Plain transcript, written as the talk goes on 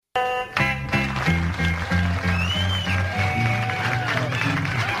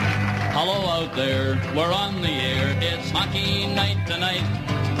out there, we're on the air, it's hockey night tonight.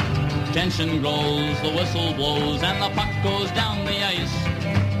 Tension grows, the whistle blows, and the puck goes down the ice.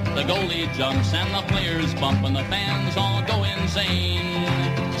 The goalie jumps and the players bump and the fans all go insane.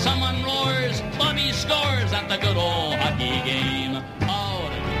 Someone roars, Bobby scores at the good old hockey game.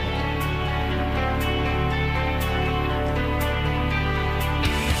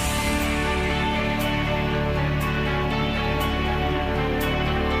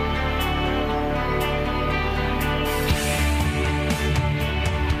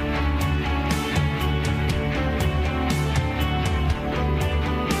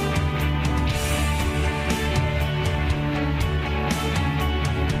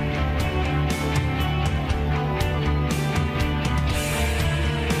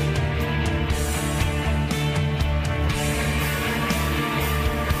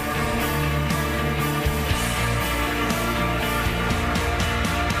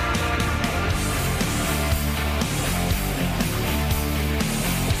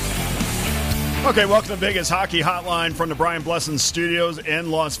 Okay, welcome to Vegas Hockey Hotline from the Brian Blessing Studios in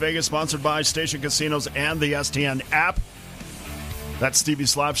Las Vegas, sponsored by Station Casinos and the STN app. That's Stevie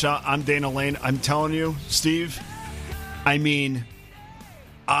Slapshot. I'm Dana Lane. I'm telling you, Steve, I mean,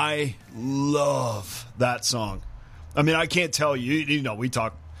 I love that song. I mean, I can't tell you. You know, we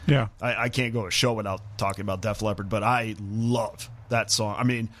talk. Yeah. I can't go a show without talking about Def Leppard, but I love that song. I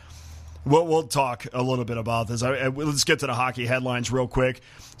mean, we'll talk a little bit about this. Let's get to the hockey headlines real quick.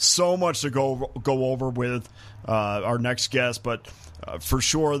 So much to go over with our next guest, but for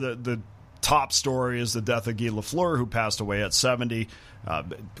sure the top story is the death of Guy Lafleur, who passed away at 70.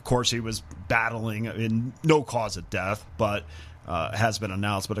 Of course, he was battling in no cause of death, but has been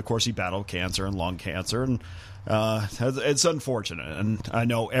announced. But of course, he battled cancer and lung cancer, and it's unfortunate. And I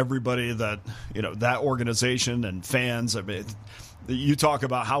know everybody that that organization and fans. I mean, you talk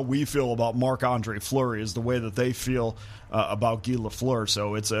about how we feel about Marc-Andre Fleury is the way that they feel about Guy Lafleur.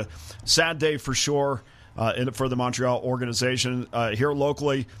 So it's a sad day for sure for the Montreal organization. Here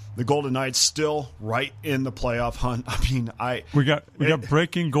locally, the Golden Knights still right in the playoff hunt. I mean, we got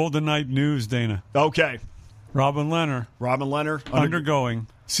breaking Golden Knight news, Dana. Okay, Robin Lehner undergoing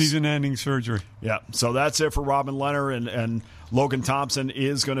season-ending surgery. Yeah, so that's it for Robin Lehner, and Logan Thompson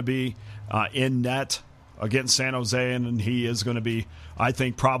is going to be in net against San Jose, and he is going to be, I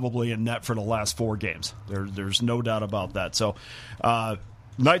think, probably in net for the last 4 games. There's no doubt about that. So,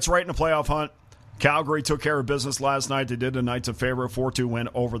 Knights right in the playoff hunt. Calgary took care of business last night. They did the Knights a favor, 4-2 win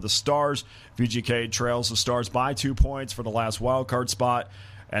over the Stars. VGK trails the Stars by 2 points for the last wildcard spot,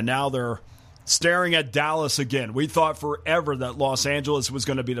 and now they're staring at Dallas again. We thought forever that Los Angeles was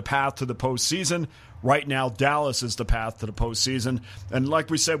going to be the path to the postseason. Right now, Dallas is the path to the postseason. And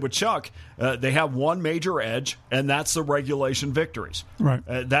like we said with Chuck, they have one major edge, and that's the regulation victories. Right.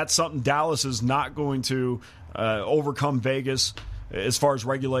 That's something Dallas is not going to overcome Vegas as far as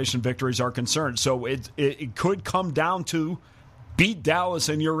regulation victories are concerned. So it could come down to beat Dallas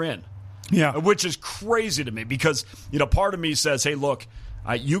and you're in. Yeah. Which is crazy to me because, part of me says, hey, look,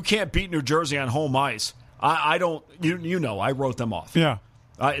 you can't beat New Jersey on home ice. I don't, I wrote them off. Yeah.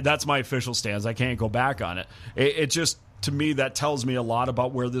 That's my official stance. I can't go back on it. It just, to me, that tells me a lot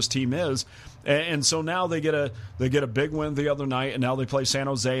about where this team is. And so now they get a big win the other night, and now they play San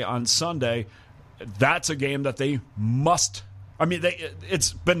Jose on Sunday. That's a game that they must. I mean,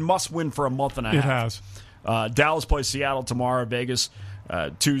 it's been must win for a month and a half. It has. Dallas plays Seattle tomorrow, Vegas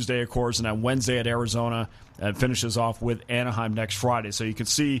Tuesday, of course, and then Wednesday at Arizona, and finishes off with Anaheim next Friday. So you can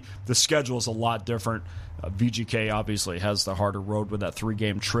see the schedule is a lot different. VGK obviously has the harder road with that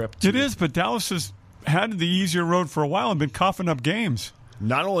 3-game trip. It is, but Dallas has had the easier road for a while and been coughing up games.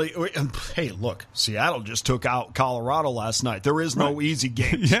 Not only, hey, look, Seattle just took out Colorado last night. There is no easy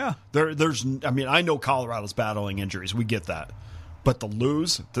games. Yeah. There's. I mean, I know Colorado's battling injuries. We get that. But to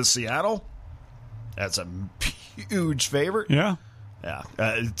lose to Seattle, that's a huge favorite. Yeah. Yeah.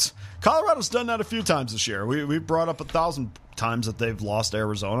 Colorado's done that a few times this year. We brought up 1,000 times that they've lost to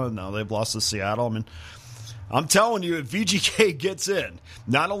Arizona. Now they've lost to Seattle. I mean, I'm telling you, if VGK gets in,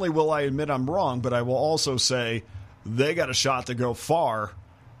 not only will I admit I'm wrong, but I will also say they got a shot to go far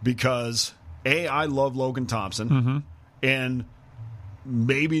because, A, I love Logan Thompson, and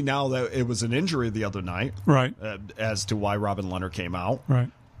maybe now that it was an injury the other night, right, as to why Robin Lehner came out. Right.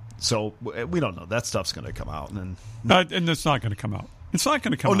 So we don't know. That stuff's going to come out. And it's not going to come out. It's not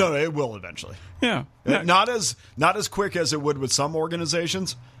going to come out. Oh, no, it will eventually. Yeah. Not as quick as it would with some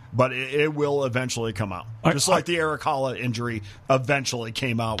organizations, but it will eventually come out. Just like the Eric Holla injury eventually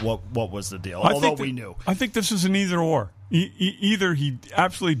came out, what was the deal, although we knew. I think this is an either-or. Either he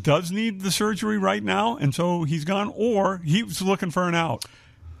absolutely does need the surgery right now, and so he's gone, or he was looking for an out.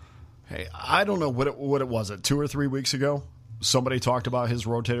 Hey, I don't know what it was. 2 or 3 weeks ago, somebody talked about his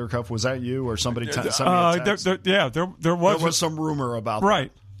rotator cuff. Was that you or somebody sent me a text? There was some rumor about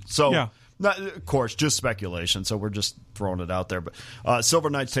right. That. So, yeah. Not, of course, just speculation, so we're just throwing it out there. But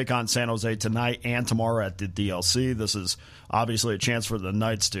Silver Knights take on San Jose tonight and tomorrow at the DLC. This is obviously a chance for the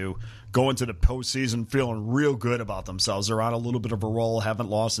Knights to go into the postseason feeling real good about themselves. They're on a little bit of a roll,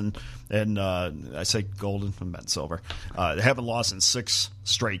 haven't lost in I say golden, I meant silver. They haven't lost in 6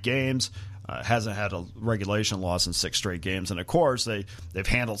 straight games. Hasn't had a regulation loss in 6 straight games. And, of course, they've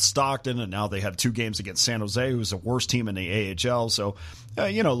handled Stockton, and now they have 2 games against San Jose, who's the worst team in the AHL. So,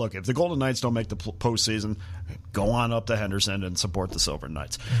 look, if the Golden Knights don't make the postseason, go on up to Henderson and support the Silver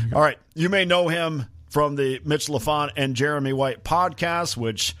Knights. All right, you may know him from the Mitch LaFont and Jeremy White podcast,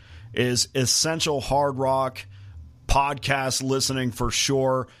 which is essential hard rock podcast listening for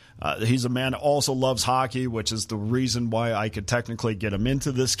sure. He's a man who also loves hockey, which is the reason why I could technically get him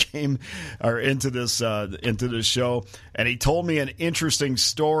into this game or into this show. And he told me an interesting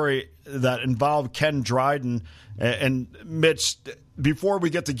story that involved Ken Dryden. And Mitch, before we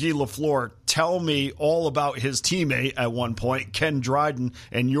get to Guy Lafleur, tell me all about his teammate at one point, Ken Dryden,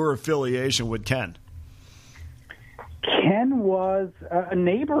 and your affiliation with Ken. Ken was a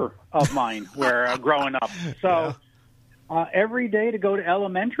neighbor of mine where growing up. So. Yeah. Every day to go to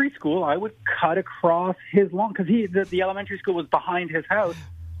elementary school, I would cut across his lawn because the elementary school was behind his house.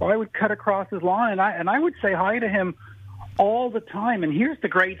 So I would cut across his lawn, and I would say hi to him all the time. And here's the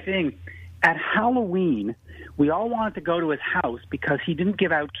great thing. At Halloween, we all wanted to go to his house because he didn't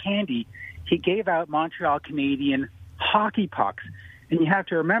give out candy. He gave out Montreal Canadian hockey pucks. And you have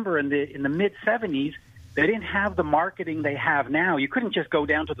to remember, in the mid-'70s, they didn't have the marketing they have now. You couldn't just go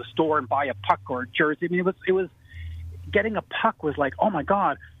down to the store and buy a puck or a jersey. I mean, it was getting a puck was like, oh my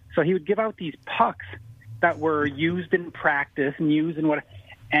God. So he would give out these pucks that were used in practice and used in what,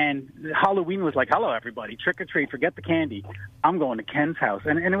 and Halloween was like, hello everybody, trick or treat, forget the candy. I'm going to Ken's house.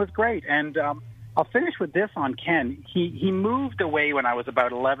 And it was great. And I'll finish with this on Ken. He moved away when I was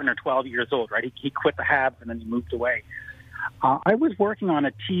about 11 or 12 years old, right? He quit the Habs and then he moved away. I was working on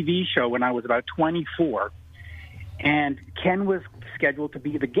a TV show when I was about 24, and Ken was scheduled to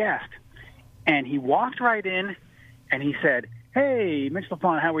be the guest. And he walked right in, and he said, hey, Mitch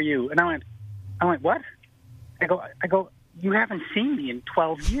LaFont, how are you? And I went, what? I go, you haven't seen me in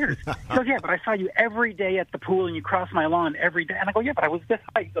 12 years. He goes, yeah, but I saw you every day at the pool, and you crossed my lawn every day. And I go, yeah, but I was this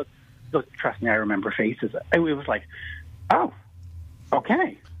high. He goes, trust me, I remember faces. It was like, oh,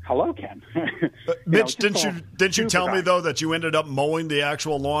 okay. Hello, Ken. Mitch, didn't you tell me, though, that you ended up mowing the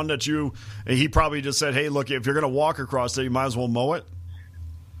actual lawn that he probably just said, hey, look, if you're going to walk across it, you might as well mow it?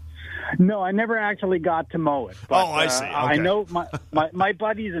 No, I never actually got to mow it. But, I see. Okay. I know my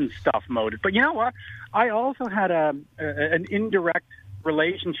buddies and stuff mowed it. But you know what? I also had an indirect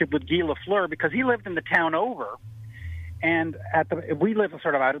relationship with Guy Lafleur because he lived in the town over. And we live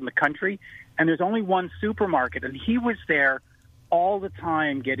sort of out in the country, and there's only one supermarket. And he was there all the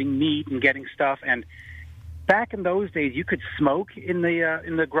time getting meat and getting stuff. And back in those days, you could smoke in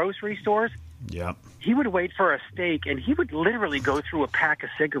the grocery stores. Yeah. He would wait for a steak, and he would literally go through a pack of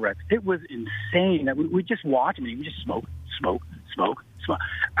cigarettes. It was insane. We'd just watch him, and he would just smoke.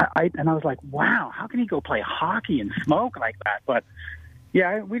 And I was like, wow, how can he go play hockey and smoke like that? But,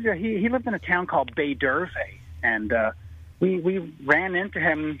 yeah, he lived in a town called Bay d'Urville, and we ran into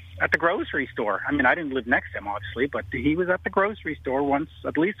him at the grocery store. I mean, I didn't live next to him, obviously, but he was at the grocery store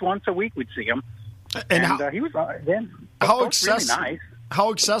at least once a week we'd see him. And he was really nice. How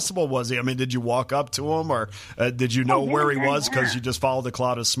accessible was he? I mean, did you walk up to him, or did you know where he was because you just followed the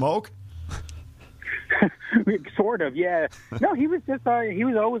cloud of smoke? Sort of, yeah. No, he was just he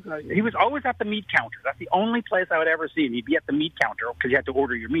was always at the meat counter. That's the only place I would ever see him. He'd be at the meat counter because you had to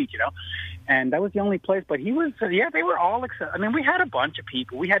order your meat, and that was the only place. But he was, they were all I mean, we had a bunch of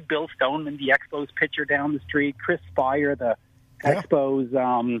people. We had Bill Stoneman, the Expos pitcher down the street, Chris Spire, the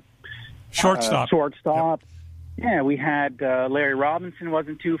Expos shortstop. Yep. Yeah, we had Larry Robinson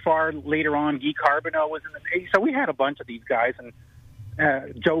wasn't too far. Later on, Guy Carbonneau was in the – so we had a bunch of these guys. And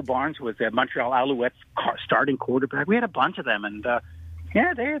Joe Barnes was the Montreal Alouettes starting quarterback. We had a bunch of them. And,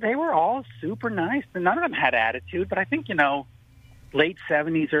 they were all super nice. And none of them had attitude. But I think, late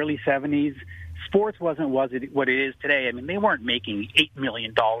 70s, early 70s, sports wasn't what it is today. I mean, they weren't making $8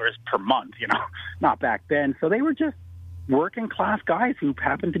 million per month, not back then. So they were just working-class guys who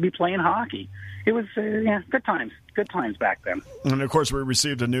happened to be playing hockey. It was, good times back then. And, of course, we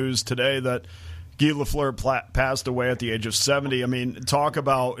received the news today that Guy Lafleur passed away at the age of 70. I mean, talk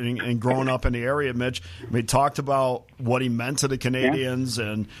about, and growing up in the area, Mitch, talked about what he meant to the Canadians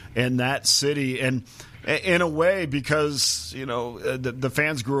and that city. And in a way, because the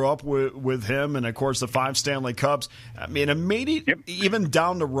fans grew up with him, and of course the 5 Stanley Cups. I mean, it made it even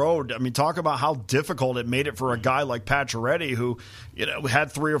down the road. I mean, talk about how difficult it made it for a guy like Pacioretty, who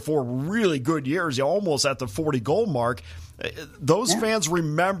had 3 or 4 really good years, almost at the 40-goal mark. Those fans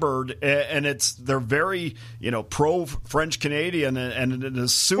remembered, and they're very pro French Canadian, and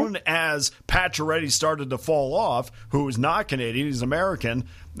as soon as Pacioretty started to fall off, who is not Canadian, he's American,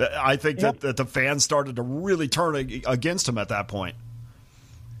 I think that the fans started to really turn against him at that point.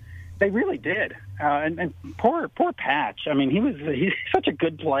 They really did, and poor Patch. I mean, he's such a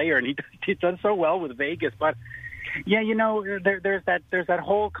good player, and he does so well with Vegas. But there's that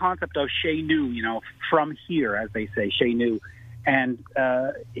whole concept of chez nous, from here, as they say, chez nous. And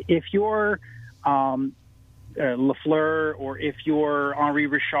if you're Lafleur, or if you're Henri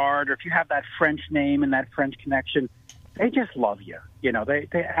Richard, or if you have that French name and that French connection, they just love you. They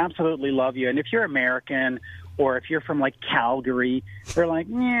absolutely love you. And if you're American, or if you're from like Calgary, they're like,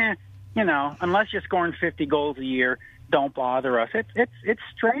 unless you're scoring 50 goals a year, don't bother us. It's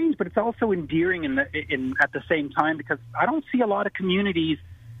strange, but it's also endearing at the same time, because I don't see a lot of communities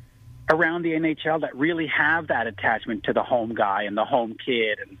around the NHL that really have that attachment to the home guy and the home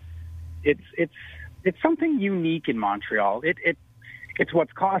kid, and it's something unique in Montreal. It's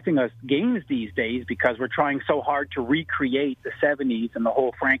what's costing us games these days, because we're trying so hard to recreate the 70s and the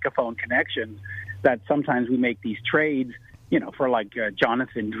whole Francophone connection, that sometimes we make these trades, for like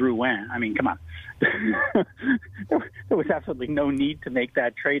Jonathan Drouin. I mean, come on. There was absolutely no need to make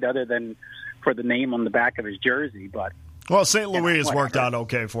that trade other than for the name on the back of his jersey. But St. Louis has worked out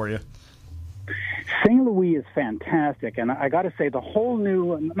okay for you. St. Louis is fantastic, and I got to say, the whole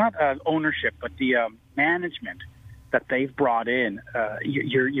new, not ownership, but the management that they've brought in,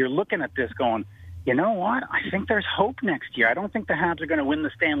 you're looking at this going, you know what? I think there's hope next year. I don't think the Habs are going to win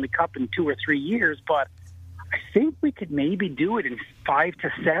the Stanley Cup in 2 or 3 years, but I think we could maybe do it in 5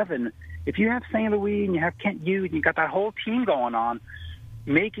 to 7. If you have St. Louis and you have Kent Hughes and you got that whole team going on,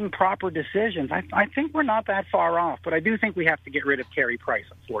 making proper decisions, I think we're not that far off. But I do think we have to get rid of Carey Price,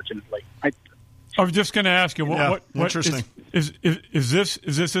 unfortunately. I was just going to ask you, what interesting. Is this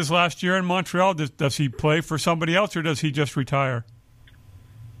his last year in Montreal? Does he play for somebody else, or does he just retire?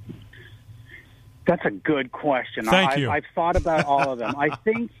 That's a good question. Thank you. I've thought about all of them. I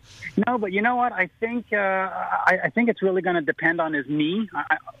think but you know what? I think it's really going to depend on his knee.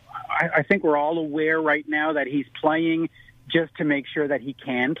 I think we're all aware right now that he's playing just to make sure that he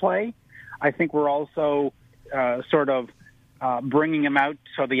can play. I think we're also bringing him out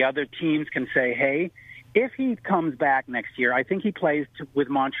so the other teams can say, hey, if he comes back next year, I think he plays with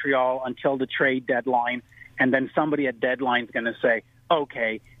Montreal until the trade deadline, and then somebody at deadline is going to say,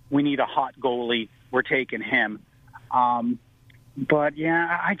 okay, we need a hot goalie, we're taking him. But,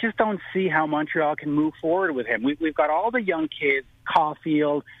 I just don't see how Montreal can move forward with him. We've got all the young kids,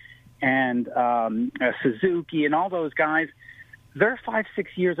 Caulfield and Suzuki and all those guys. They're 5-6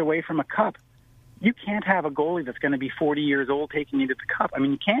 years away from a cup. You can't have a goalie that's going to be 40 years old taking you to the cup. I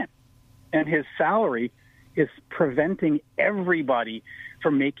mean, you can't. And his salary is preventing everybody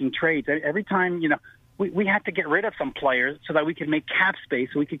from making trades. Every time, we had to get rid of some players so that we could make cap space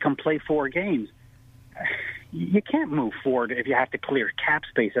so we could come play 4 games. You can't move forward if you have to clear cap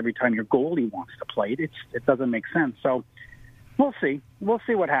space every time your goalie wants to play. It doesn't make sense. So we'll see. We'll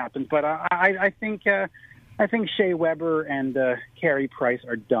see what happens. But I think Shea Weber and Carey Price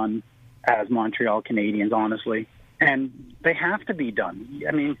are done as Montreal Canadiens, honestly. And they have to be done.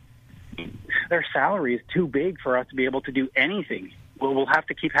 I mean, their salary is too big for us to be able to do anything. We'll have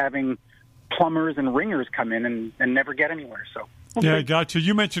to keep having plumbers and ringers come in and never get anywhere. So I got you.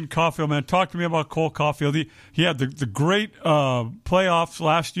 You mentioned Caulfield, man. Talk to me about Cole Caulfield. He had the great playoffs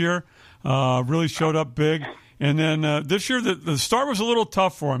last year, really showed up big. And then this year, the start was a little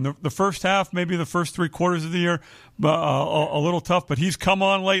tough for him. The first half, maybe the first 3 quarters of the year, a little tough. But he's come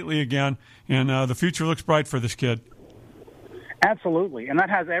on lately again, and the future looks bright for this kid. Absolutely, and that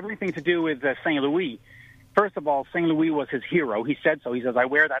has everything to do with St. Louis. First of all, St. Louis was his hero. He said so. He says, I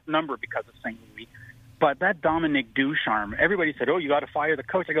wear that number because of St. Louis. But that Dominic Ducharme, everybody said, oh, you got to fire the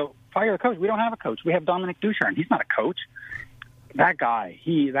coach. I go, fire the coach. We don't have a coach. We have Dominic Ducharme. He's not a coach. That guy,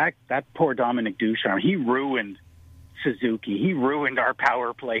 that poor Dominic Ducharme, he ruined Suzuki. He ruined our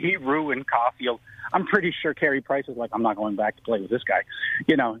power play. He ruined Caulfield. I'm pretty sure Carey Price was like, I'm not going back to play with this guy.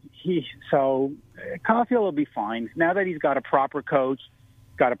 So Caulfield will be fine. Now that he's got a proper coach,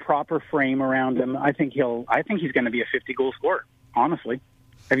 got a proper frame around him, I think he's going to be a 50-goal scorer, honestly.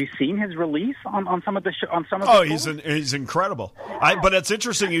 Have you seen his release on some of the he's incredible. But it's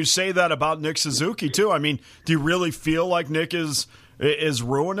interesting you say that about Nick Suzuki too. I mean, do you really feel like Nick is is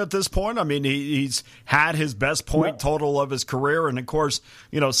ruined at this point? I mean, he's had his best point total of his career, and of course,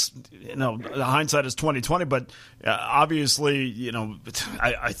 the hindsight is 20/20. But obviously,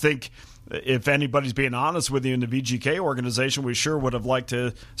 I think if anybody's being honest with you in the VGK organization, we sure would have liked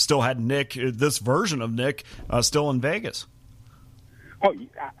to still had Nick, this version of Nick, still in Vegas. Oh,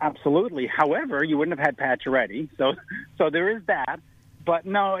 absolutely. However, you wouldn't have had Pacioretty, so there is that. But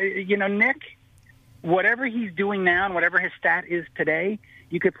no, Nick, whatever he's doing now and whatever his stat is today,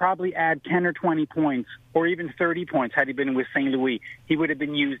 you could probably add 10 or 20 points or even 30 points had he been with St. Louis. He would have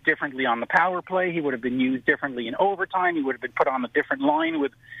been used differently on the power play. He would have been used differently in overtime. He would have been put on a different line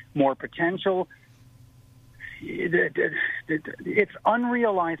with more potential. It's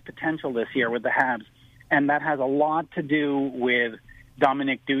unrealized potential this year with the Habs, and that has a lot to do with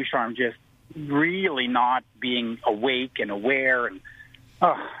Dominic Ducharme just really not being awake and aware. And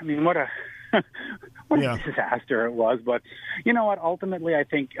what a disaster it was. But you know what? Ultimately, I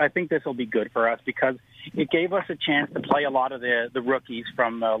think this will be good for us because it gave us a chance to play a lot of the rookies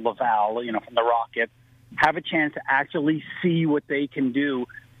from Laval, from the Rocket, have a chance to actually see what they can do.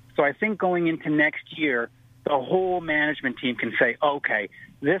 So I think going into next year, the whole management team can say, okay,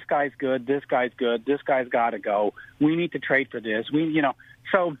 this guy's good, this guy's good, this guy's got to go. We need to trade for this.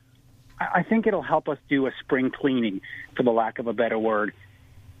 So I think it'll help us do a spring cleaning, for the lack of a better word.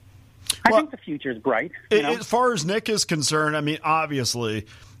 I think the future is bright. As far as Nick is concerned, I mean, obviously,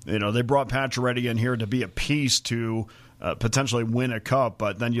 they brought Pacioretty in here to be a piece to potentially win a cup,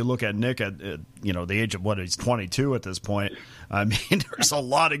 but then you look at Nick at the age of he's 22 at this point. I mean, there's a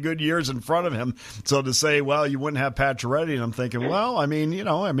lot of good years in front of him. So to say, well, you wouldn't have Pacioretty, and I'm thinking, well,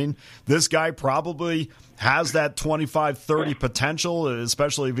 this guy probably has that 25-30 potential,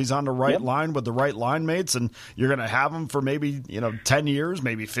 especially if he's on the right line with the right line mates, and you're going to have him for maybe 10 years,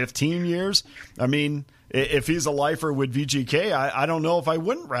 maybe 15 years. I mean, if he's a lifer with VGK, I don't know if I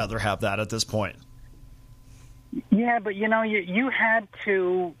wouldn't rather have that at this point. Yeah, but you had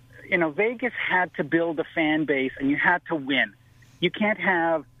to, Vegas had to build a fan base, and you had to win. You can't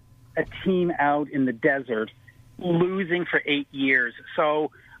have a team out in the desert losing for 8 years. So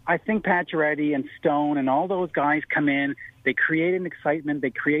I think Pacioretty and Stone and all those guys come in. They create an excitement.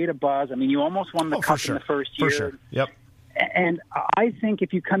 They create a buzz. I mean, you almost won the cup in the first year. For sure. Yep. And I think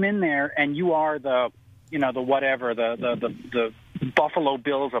if you come in there and you are the Buffalo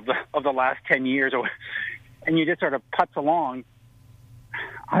Bills of the last 10 years, and you just sort of putz along,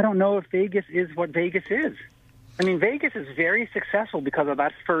 I don't know if Vegas is what Vegas is. I mean, Vegas is very successful because of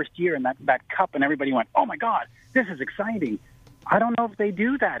that first year and that cup, and everybody went, "Oh my God, this is exciting." I don't know if they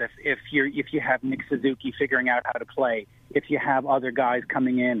do that if you have Nick Suzuki figuring out how to play, if you have other guys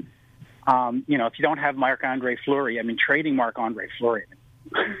coming in, if you don't have Marc-Andre Fleury. I mean, trading Marc-Andre Fleury.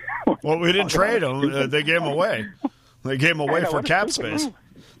 Well, we didn't trade him; they gave him away. They gave him away for cap space.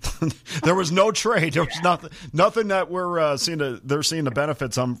 There was no trade. There was nothing that we're they're seeing the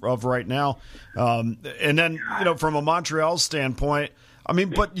benefits of right now. And then, from a Montreal standpoint, I mean,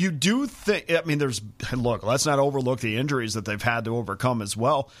 but you do think, let's not overlook the injuries that they've had to overcome as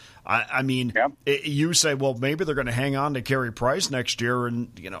well. You say, well, maybe they're going to hang on to Carey Price next year, and,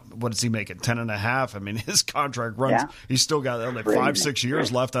 what is he making, 10.5? I mean, his contract runs, he's still got 5-6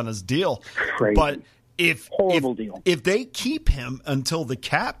 years left on his deal. But if they keep him until the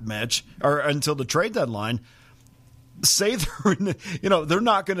cap match or until the trade deadline, say they're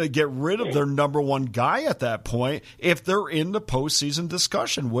not going to get rid of their number one guy at that point if they're in the postseason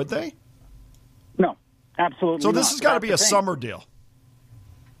discussion, would they? No, absolutely. So this has got to be a summer deal.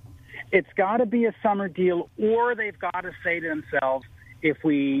 It's got to be a summer deal, or they've got to say to themselves, if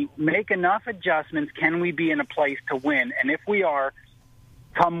we make enough adjustments, can we be in a place to win? And if we are,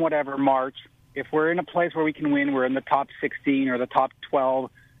 come whatever March, if we're in a place where we can win, we're in the top 16 or the top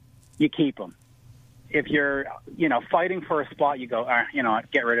 12, you keep them. If you're, fighting for a spot, you go,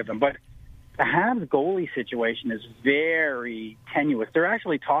 get rid of them. But the Habs goalie situation is very tenuous. They're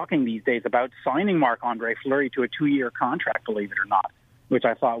actually talking these days about signing Marc-Andre Fleury to a 2-year contract, believe it or not, which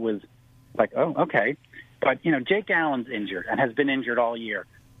I thought was like, oh, okay. But, Jake Allen's injured and has been injured all year.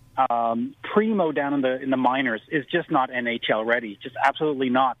 Primo down in the minors is just not NHL ready, just absolutely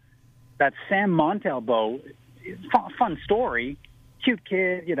not. That Sam Montalbo, fun story, cute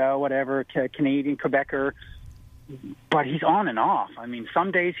kid, whatever, Canadian, Quebecer, but he's on and off. I mean,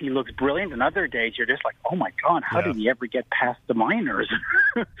 some days he looks brilliant, and other days you're just like, oh my God, how did he ever get past the minors?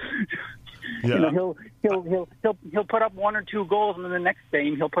 He'll put up 1 or 2 goals, and then the next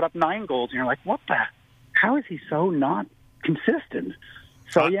game he'll put up 9 goals, and you're like, how is he so not consistent?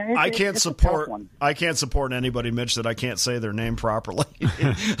 So I can't support anybody, Mitch, that I can't say their name properly.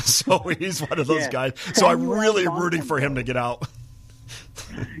 So he's one of those guys. So I'm really rooting for him to get out.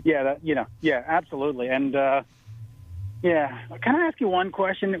 Yeah, absolutely. And can I ask you one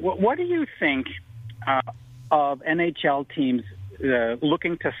question? What do you think of NHL teams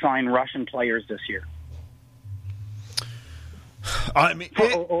looking to sign Russian players this year? I mean,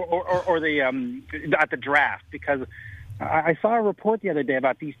 or the at the draft, because I saw a report the other day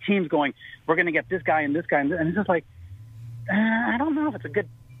about these teams going, we're going to get this guy and this guy, and it's just like, I don't know if it's a good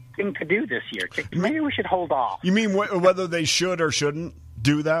thing to do this year. Maybe we should hold off. You mean whether they should or shouldn't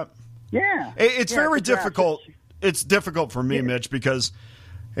do that? Yeah. It's very difficult. It's difficult for me, Mitch, because,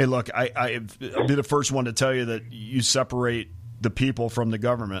 hey, look, I'll be the first one to tell you that you separate the people from the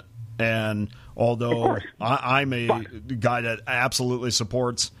government. And although I'm a guy that absolutely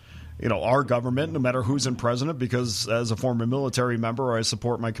supports, our government, no matter who's in president, because as a former military member, I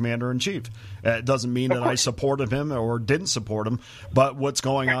support my commander-in-chief. It doesn't mean that I supported him or didn't support him. But what's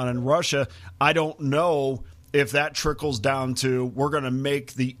going on in Russia, I don't know if that trickles down to we're going to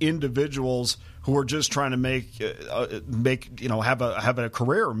make the individuals who are just trying to have a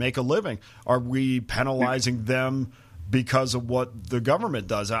career, make a living. Are we penalizing them because of what the government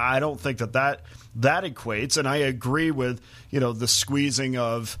does? I don't think that equates, and I agree with the squeezing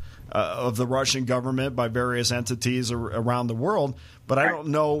of the Russian government by various entities around the world. But I don't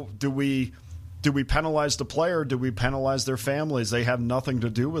know. Do we penalize the player? Do we penalize their families? They have nothing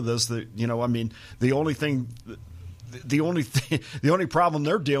to do with this. The only problem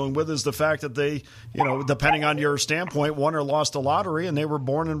they're dealing with is the fact that they, depending on your standpoint, won or lost a lottery, and they were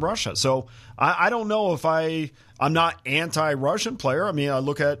born in Russia. So I don't know if I'm not anti-Russian player. I mean, I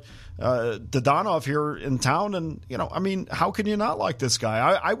look at Dadonov here in town, and how can you not like this guy?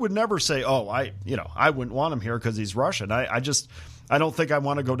 I would never say, I wouldn't want him here because he's Russian. I don't think I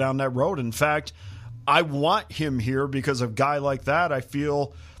want to go down that road. In fact, I want him here because of a guy like that. I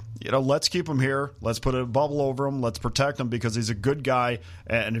feel, let's keep him here. Let's put a bubble over him. Let's protect him because he's a good guy.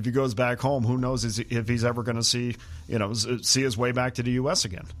 And if he goes back home, who knows if he's ever going to see his way back to the U.S.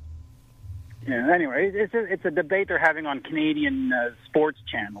 again. Yeah. Anyway, it's a debate they're having on Canadian sports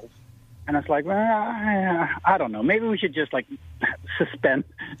channels, and it's like, well, I don't know. Maybe we should just suspend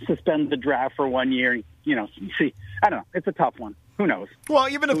the draft for 1 year. See, I don't know. It's a tough one. Who knows? Well,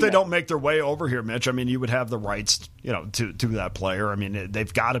 even if they don't make their way over here, Mitch, you would have the rights, to that player.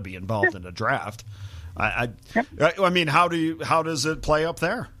 They've got to be involved in the draft. How does it play up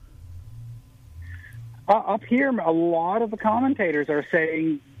there? Up here, a lot of the commentators are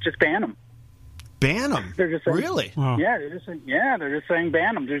saying just ban them. Ban them? They're just saying, really? Wow. Yeah, they're just saying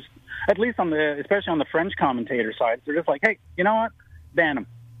ban them. There's at least especially on the French commentator side, they're just like, hey, you know what? Ban them.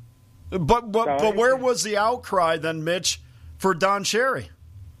 But where was the outcry then, Mitch, for Don Cherry?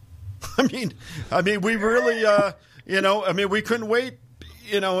 We really, we couldn't wait.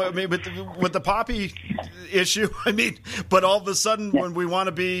 With the Poppy issue, but all of a sudden when we want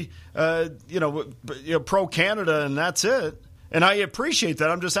to be, pro Canada and that's it. And I appreciate that.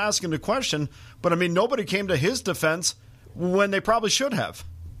 I'm just asking the question. But, nobody came to his defense when they probably should have.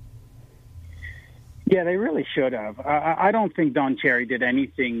 Yeah, they really should have. I don't think Don Cherry did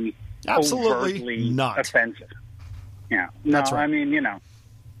anything absolutely not offensive. Yeah. No, that's right.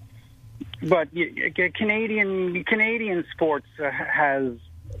 But Canadian sports has,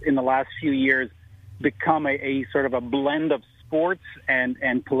 in the last few years, become a sort of a blend of sports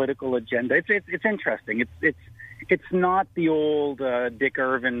and political agenda. It's interesting. It's not the old Dick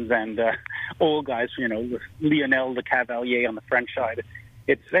Irvins and old guys, with Lionel Le Cavalier on the French side.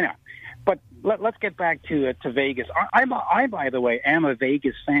 But let's get back to Vegas. I, by the way, am a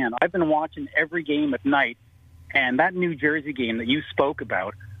Vegas fan. I've been watching every game at night, and that New Jersey game that you spoke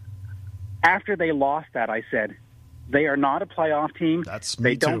about, after they lost that, I said, they are not a playoff team.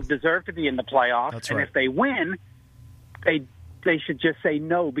 They don't deserve to be in the playoffs. That's and right. If they win, they should just say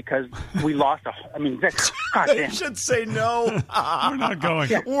no because we lost they should say no. We're not going.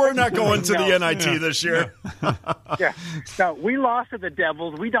 Yeah. We're not going to the NIT this year. Yeah. No, we lost to the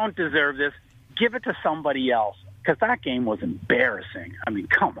Devils. We don't deserve this. Give it to somebody else because that game was embarrassing.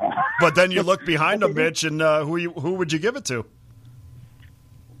 Come on. But then you look behind them, Mitch, and who would you give it to?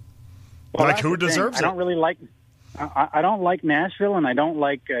 Well, who deserves it? I don't really like. I don't like Nashville, and I don't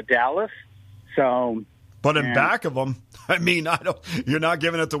like Dallas. So. But in back of them, you're not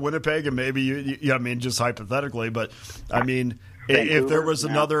giving it to Winnipeg, and maybe you just hypothetically, but if there was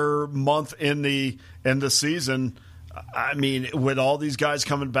another month in the season, I mean, with all these guys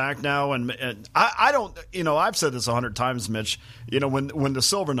coming back now, and I don't, I've said this 100 times, Mitch. When the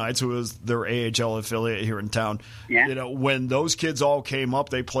Silver Knights, who is their AHL affiliate here in town, when those kids all came up,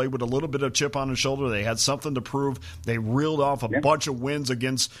 they played with a little bit of chip on their shoulder. They had something to prove. They reeled off a bunch of wins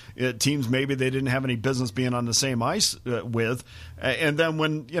against teams maybe they didn't have any business being on the same ice with. And then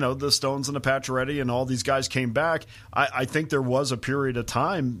when, the Stones and the Pacioretty and all these guys came back, I think there was a period of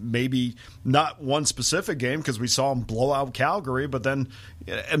time, maybe not one specific game because we saw them blow out Calgary, but then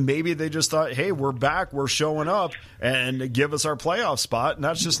maybe they just thought, hey, we're back, we're showing up, and give us our playoff spot, and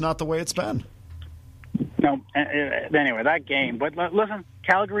that's just not the way it's been. No, anyway, that game. But listen,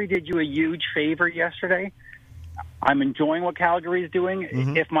 Calgary did you a huge favor yesterday. I'm enjoying what Calgary is doing.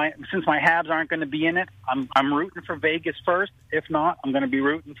 Mm-hmm. Since my Habs aren't going to be in it, I'm rooting for Vegas first. If not, I'm going to be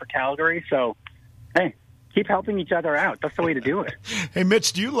rooting for Calgary. So, hey, keep helping each other out. That's the way to do it. Hey,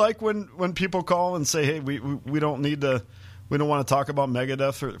 Mitch, do you like when people call and say, hey, we don't need to, we don't want to talk about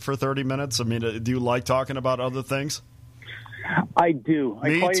Megadeth for 30 minutes? I mean, do you like talking about other things? I do.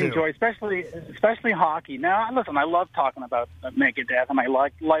 Me I quite too. enjoy, especially hockey. Now, listen, I love talking about Megadeth, and I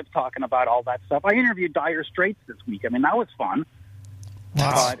like talking about all that stuff. I interviewed Dire Straits this week. I mean, that was fun.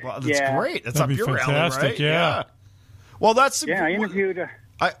 That's great. That's That'd up your alley, right? Yeah. Well, that's I interviewed.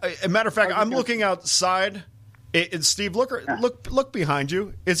 a matter of fact, I'm looking outside. Steve, look behind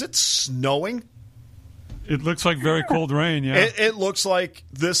you. Is it snowing? It looks like very cold rain. Yeah. It looks like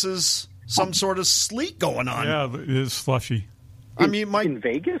this is some sort of sleet going on. Yeah, it is slushy. I mean, in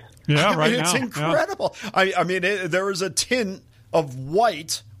Vegas? Yeah, right it's now. incredible. Yeah. I mean, there is a tint of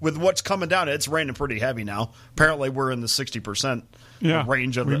white with what's coming down. It's raining pretty heavy now. Apparently, we're in the 60%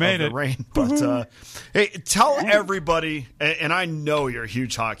 range of the rain. But hey, tell everybody, and I know you're a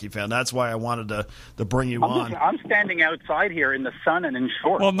huge hockey fan. That's why I wanted to bring you on. I'm standing outside here in the sun and in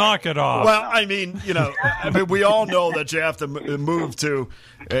shorts. Well, knock it off. Well, I mean, we all know that you have to move to,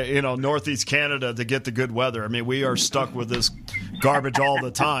 Northeast Canada to get the good weather. I mean, we are stuck with this garbage all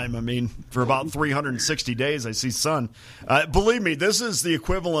the time. I mean, for about 360 days, I see sun. Believe me, this is the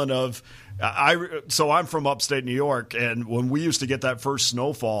equivalent of. So I'm from upstate New York, and when we used to get that first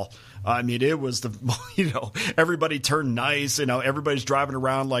snowfall, I mean, it was everybody turned nice. Everybody's driving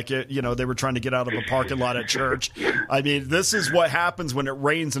around like they were trying to get out of a parking lot at church. I mean, this is what happens when it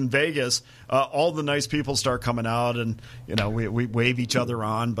rains in Vegas. All the nice people start coming out, and we wave each other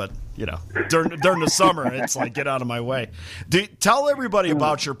on. But during the summer, it's like, get out of my way. Tell everybody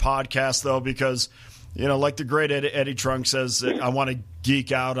about your podcast, though, because. Like the great Eddie Trunk says, I want to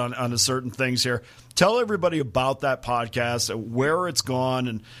geek out on certain things here. Tell everybody about that podcast, where it's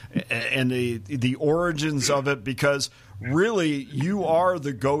gone, and the origins of it, because really you are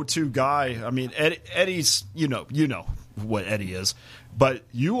the go-to guy. I mean, Eddie's, you know what Eddie is, but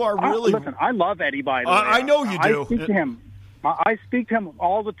you are really. Listen, I love Eddie, by the way. I know you do. I speak to him. I speak to him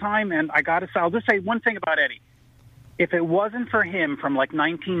all the time, and I got to say, I'll just say one thing about Eddie. If it wasn't for him from like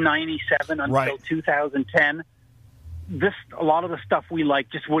 1997 until 2010, a lot of the stuff we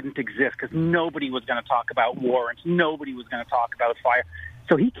like just wouldn't exist because nobody was going to talk about warrants. Nobody was going to talk about fire.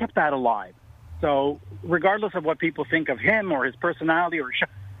 So he kept that alive. So regardless of what people think of him or his personality or his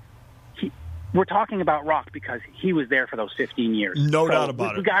show, we're talking about rock because he was there for those 15 years. No doubt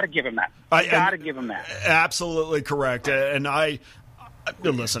about it. We got to give him that. We got to give him that. Absolutely correct. And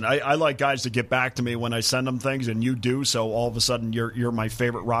listen, I like guys to get back to me when I send them things, and you do. So all of a sudden, you're my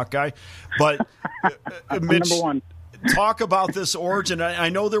favorite rock guy. But Mitch, number one. Talk about this origin. I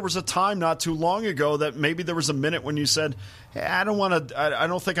know there was a time not too long ago that maybe there was a minute when you said, hey, I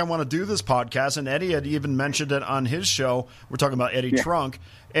don't think I want to do this podcast. And Eddie had even mentioned it on his show. We're talking about Eddie Trunk.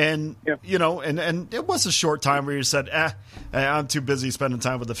 And, and it was a short time where you said, I'm too busy spending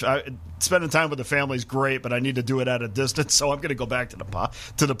time with the family is great, but I need to do it at a distance. So I'm going to go back to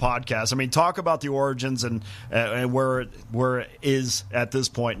the podcast. I mean, talk about the origins and where it is at this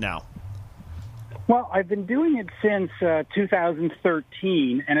point now. Well, I've been doing it since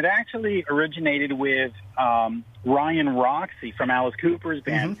 2013, and it actually originated with Ryan Roxy from Alice Cooper's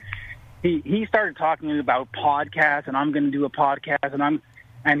band. Mm-hmm. He started talking to me about podcasts, and I'm going to do a podcast,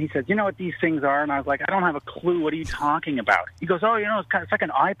 and he said, you know what these things are? And I was like, I don't have a clue. What are you talking about? He goes, it's like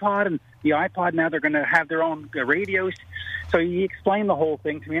an iPod, and the iPod now they're going to have their own radios. So he explained the whole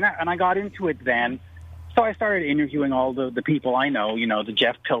thing to me, and I got into it then. So I started interviewing all the people I know, the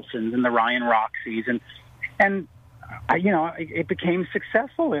Jeff Pilsons and the Ryan Roxys, and it became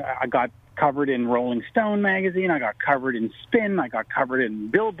successful. I got covered in Rolling Stone magazine, I got covered in Spin, I got covered in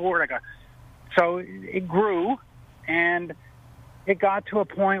Billboard, so it grew, and it got to a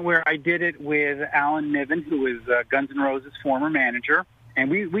point where I did it with Alan Niven, who is Guns N' Roses' former manager,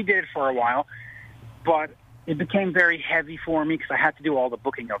 and we did it for a while, but it became very heavy for me because I had to do all the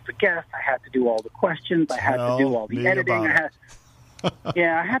booking of the guests. I had to do all the questions. I had to do all the editing. I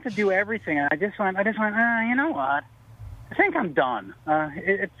had to do everything. And I just went, you know what? I think I'm done.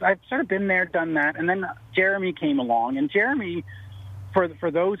 I've sort of been there, done that. And then Jeremy came along. And Jeremy,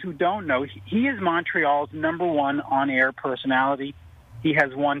 for those who don't know, he is Montreal's #1 on-air personality. He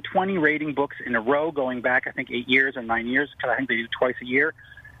has won 20 rating books in a row, going back, I think, 8 years or 9 years, because I think they do twice a year.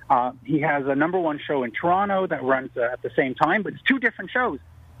 He has a #1 show in Toronto that runs at the same time, but it's 2 different shows.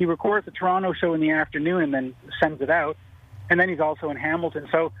 He records the Toronto show in the afternoon and then sends it out. And then he's also in Hamilton.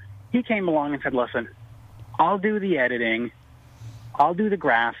 So he came along and said, listen, I'll do the editing. I'll do the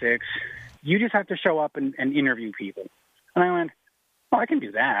graphics. You just have to show up and interview people. And I went, oh, I can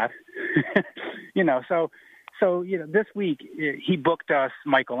do that. So this week he booked us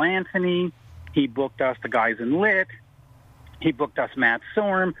Michael Anthony. He booked us the guys in Lit. He booked us Matt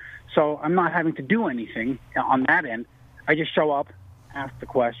Sorm. So I'm not having to do anything on that end. I just show up, ask the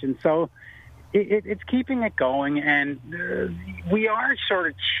question. So it's keeping it going, and we are sort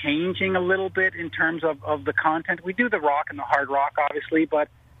of changing a little bit in terms of the content. We do the rock and the hard rock, obviously, but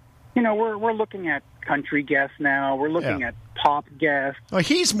we're looking at country guests now. We're looking at pop guests. Well,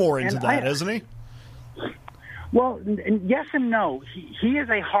 he's more into that, isn't he? Well, yes and no. He is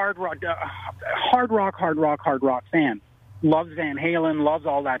a hard rock fan. Loves Van Halen, loves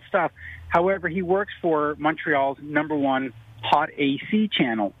all that stuff. However, he works for Montreal's #1 hot AC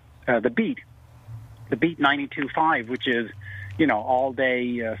channel, The Beat 92.5, which is, all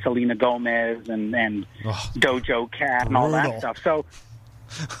day Selena Gomez and Dojo Cat and all that stuff. So,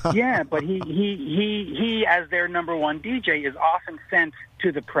 yeah, but he as their #1 DJ is often sent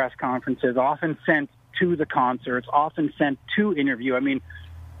to the press conferences, often sent to the concerts, often sent to interview. I mean,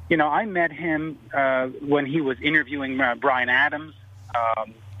 I met him when he was interviewing Bryan Adams.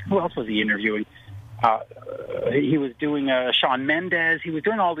 Who else was he interviewing? He was doing Shawn Mendes. He was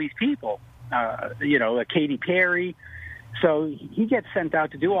doing all these people, Katy Perry. So he gets sent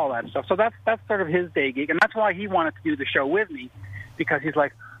out to do all that stuff. So that's sort of his day gig. And that's why he wanted to do the show with me, because he's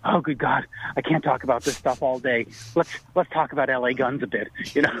like, oh, good God, I can't talk about this stuff all day. Let's talk about LA Guns a bit,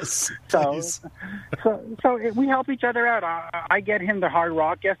 So we help each other out. I get him the hard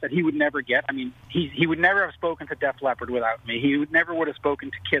rock guest that he would never get. I mean, he would never have spoken to Def Leppard without me. He never would have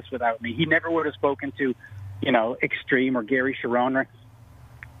spoken to Kiss without me. He never would have spoken to, Extreme or Gary Sharon.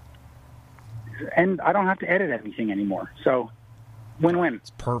 And I don't have to edit anything anymore. So win-win.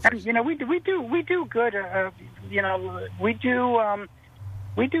 It's perfect. And, we do good.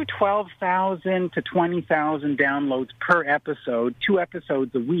 We do 12,000 to 20,000 downloads per episode, 2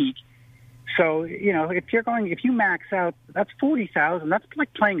 episodes a week. So, if you max out, that's 40,000. That's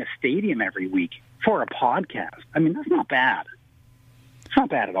like playing a stadium every week for a podcast. I mean, that's not bad. It's not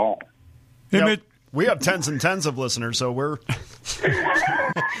bad at all. We have tens and tens of listeners, so we're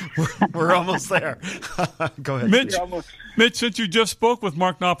we're almost there. Go ahead, Mitch. Since you just spoke with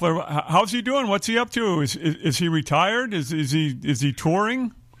Mark Knopfler, how's he doing? What's he up to? Is he retired? Is he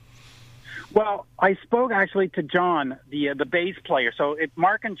touring? Well, I spoke actually to John, the bass player. So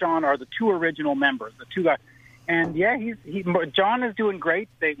Mark and John are the 2 original members, the 2 guys. And yeah, John is doing great.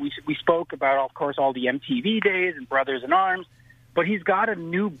 We spoke about, of course, all the MTV days and Brothers in Arms. But he's got a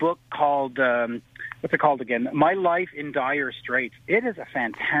new book called, what's it called again? My Life in Dire Straits. It is a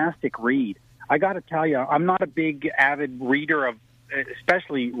fantastic read. I got to tell you, I'm not a big avid reader of,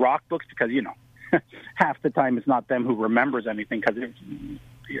 especially rock books, because, half the time it's not them who remembers anything, because the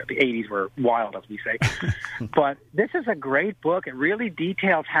 80s were wild, as we say. But this is a great book. It really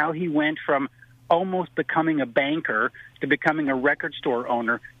details how he went from almost becoming a banker to becoming a record store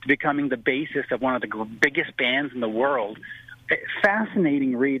owner to becoming the bassist of one of the biggest bands in the world.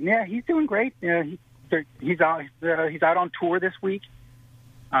 Fascinating read. Yeah, he's doing great. He's out on tour this week,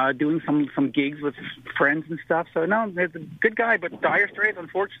 doing some gigs with friends and stuff. So no, he's a good guy. But Dire Straits,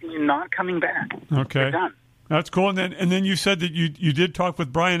 unfortunately, not coming back. Okay, they're done. That's cool. And then you said that you did talk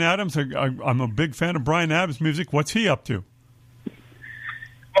with Bryan Adams. I'm a big fan of Bryan Adams' music. What's he up to?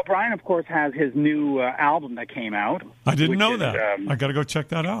 Well, Bryan, of course, has his new album that came out. I didn't know that. I got to go check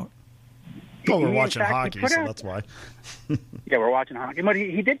that out. Well, we're watching hockey, so that's why. Yeah, we're watching hockey. But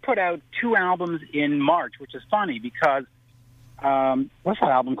he did put out 2 albums in March, which is funny because what's that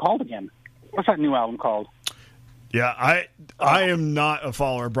album called again? What's that new album called? Yeah, I am not a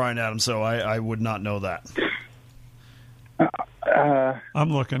follower of Bryan Adams, so I would not know that.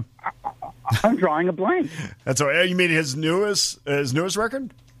 I'm looking. I'm drawing a blank. That's all right. You mean his newest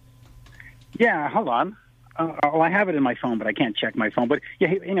record? Yeah, hold on. Well, I have it in my phone, but I can't check my phone. But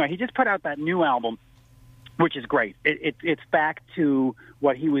yeah, he just put out that new album, which is great. It's back to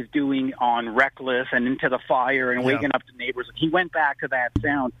what he was doing on Reckless and Into the Fire and Waking Up the Neighbors. He went back to that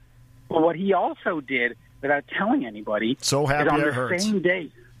sound. But what he also did, without telling anybody, So Happy is on It the Hurts. same day.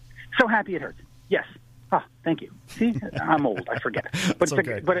 So Happy It Hurts. Yes. Ah, thank you. See, I'm old. I forget. But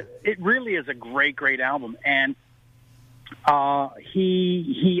okay. But it really is a great, great album. And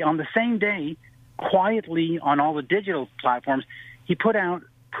he on the same day, quietly on all the digital platforms, he put out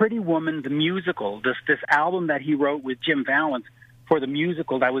Pretty Woman, the musical, this album that he wrote with Jim Valance for the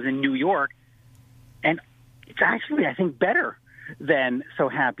musical that was in New York. And it's actually, I think, better than So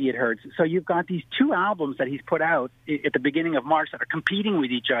Happy It Hurts. So you've got these two albums that he's put out at the beginning of March that are competing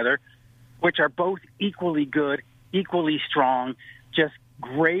with each other, which are both equally good, equally strong, just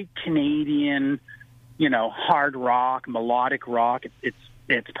great Canadian, hard rock, melodic rock.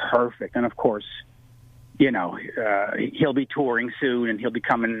 It's perfect. And of course, he'll be touring soon, and he'll be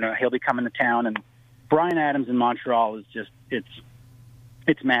coming to town. And Bryan Adams in Montreal is just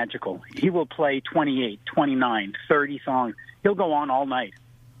it's magical. He will play 28, 29, 30 songs. He'll go on all night.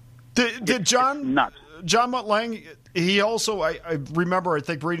 Did John nuts. John Mutt Lange? He also, I remember, I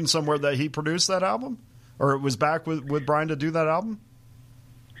think reading somewhere that he produced that album, or it was back with Brian to do that album.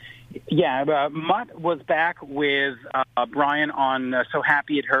 Yeah, Mutt was back with Brian on So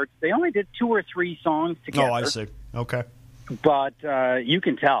Happy It Hurts. They only did 2 or 3 songs together. Oh, I see. Okay. But you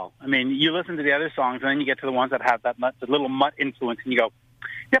can tell. I mean, you listen to the other songs, and then you get to the ones that have the little Mutt influence, and you go,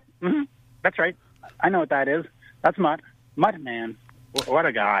 yep, that's right. I know what that is. That's Mutt. Mutt, man. What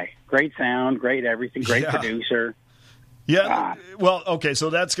a guy. Great sound, great everything, great producer. Yeah, well, okay, so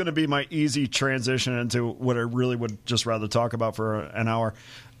that's going to be my easy transition into what I really would just rather talk about for an hour.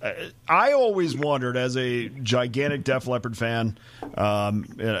 I always wondered, as a gigantic Def Leppard fan,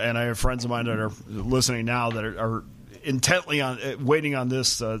 and I have friends of mine that are listening now that are intently waiting on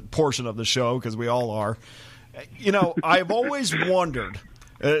this portion of the show, because we all are. I've always wondered,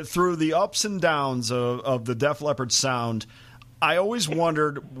 through the ups and downs of the Def Leppard sound, I always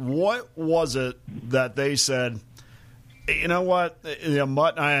wondered, what was it that they said, you know what,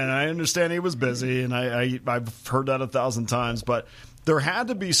 Mutt, and I understand he was busy, and I've heard that 1,000 times, but there had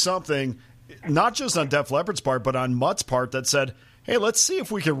to be something, not just on Def Leppard's part, but on Mutt's part, that said, hey, let's see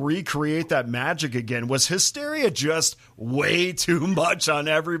if we can recreate that magic again. Was Hysteria just way too much on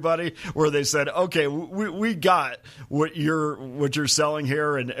everybody, where they said, okay, we got what you're selling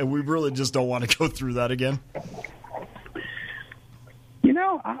here, and we really just don't want to go through that again?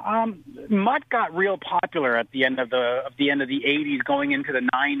 Mutt got real popular at the end of the 80s, going into the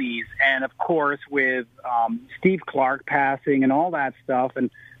 90s, and of course with Steve Clark passing and all that stuff, and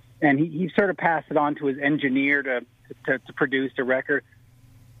he sort of passed it on to his engineer to produce the record.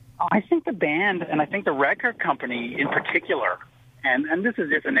 I think the band, and I think the record company in particular, and this is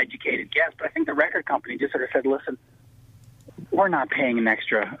just an educated guess, but I think the record company just sort of said, listen, we're not paying an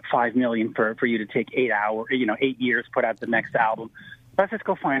extra $5 million for you to take 8 years to put out the next album. Let's just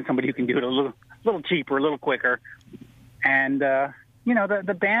go find somebody who can do it a little cheaper, a little quicker. And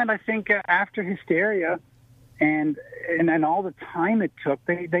the band, I think, after Hysteria and all the time it took,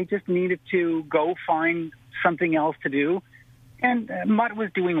 they just needed to go find something else to do. And Mutt was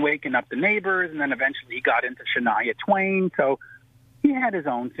doing Waking Up the Neighbors, and then eventually he got into Shania Twain. So he had his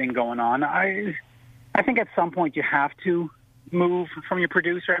own thing going on. I think at some point you have to move from your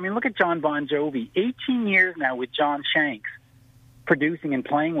producer. I mean, look at John Bon Jovi. 18 years now with John Shanks, producing and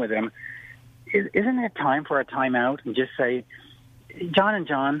playing with him. Isn't it time for a timeout and just say, John and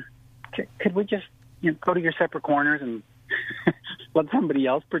John, could we just go to your separate corners and let somebody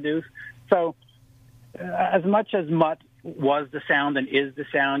else produce? So as much as Mutt was the sound and is the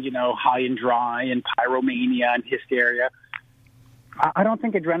sound, High and Dry and Pyromania and Hysteria, I don't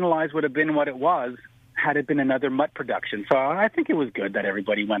think Adrenalize would have been what it was had it been another Mutt production. So I think it was good that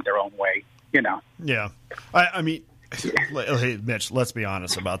everybody went their own way, Yeah. I mean, hey, Mitch, let's be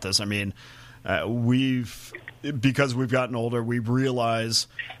honest about this. I mean, because we've gotten older, we realize,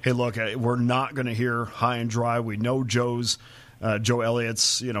 hey, look, we're not going to hear High and Dry. We know Joe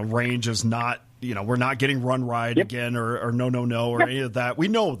Elliott's, range is not, we're not getting Run Ride again or No, or any of that. We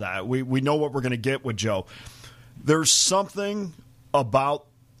know that. We know what we're going to get with Joe. There's something about,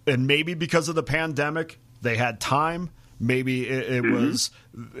 and maybe because of the pandemic, they had time. Maybe it was,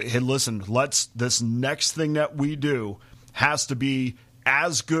 hey, listen, this next thing that we do has to be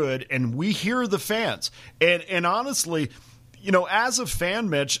as good, and we hear the fans. And honestly, as a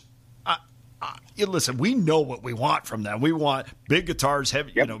fan, Mitch, listen, we know what we want from them. We want big guitars,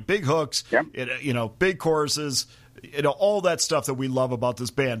 heavy, big hooks, big choruses, all that stuff that we love about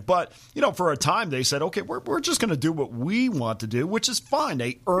this band. But, for a time they said, okay, we're just going to do what we want to do, which is fine.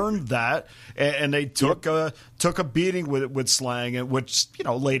 They earned that, and they took a beating with Slang, and which,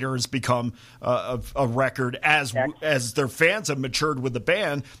 later has become a record as their fans have matured with the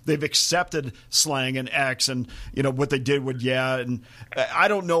band. They've accepted Slang and X and, what they did with Yeah. And I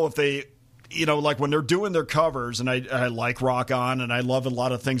don't know if they, like when they're doing their covers, and I like Rock On, and I love a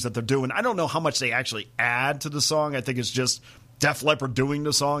lot of things that they're doing. I don't know how much they actually add to the song. I think it's just Def Leppard doing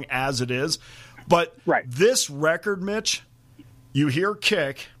the song as it is. But this record, Mitch, you hear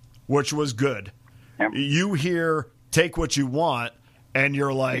Kick, which was good. Yep. You hear Take What You Want, and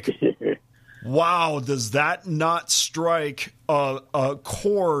you're like, wow, does that not strike a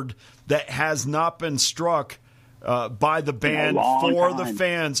chord that has not been struck by the band for the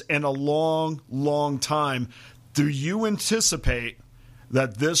fans in a long, long time? Do you anticipate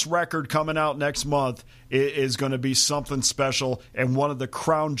that this record coming out next month is going to be something special and one of the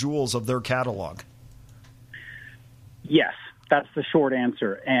crown jewels of their catalog? Yes, that's the short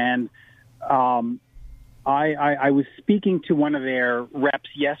answer. And I was speaking to one of their reps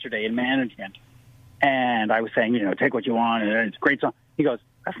yesterday in management, and I was saying, Take What You Want, and it's a great song. He goes,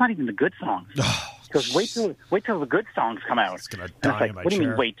 that's not even the good songs. He goes, wait till the good songs come out. It's gonna die in my what do you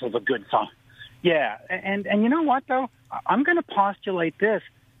mean, wait till the good song? Yeah, and you know what, though? I'm going to postulate this.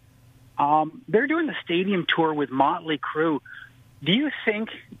 They're doing the stadium tour with Motley Crue. Do you think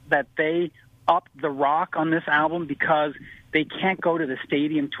that they upped the rock on this album because they can't go to the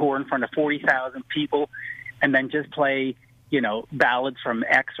stadium tour in front of 40,000 people and then just play, ballads from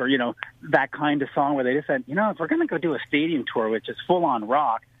X or, that kind of song where they just said, if we're going to go do a stadium tour, which is full-on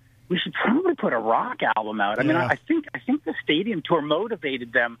rock, we should probably put a rock album out. I mean, I think the stadium tour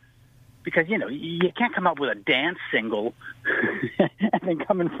motivated them because, you can't come up with a dance single and then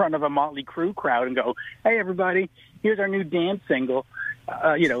come in front of a Motley Crue crowd and go, hey, everybody, here's our new dance single.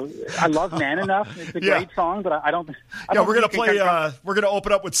 I love Man Enough. It's a great song, but I don't. We're going to play. We're going to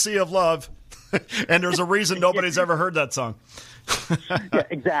open up with Sea of Love, and there's a reason nobody's ever heard that song. Yeah,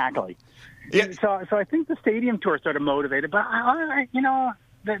 exactly. Yeah. So I think the stadium tour sort of motivated, but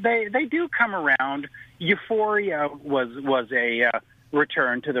they do come around. Euphoria was a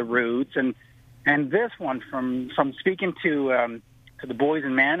return to the roots, and this one from speaking to the boys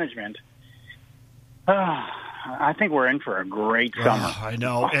in management. I think we're in for a great summer. I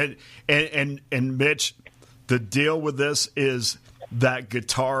know. And Mitch, the deal with this is that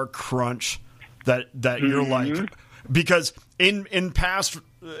guitar crunch that you're like, because in past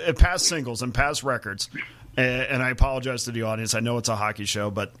singles and past records, and I apologize to the audience. I know it's a hockey show,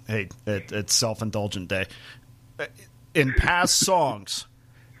 but hey, it's self-indulgent day. In past songs,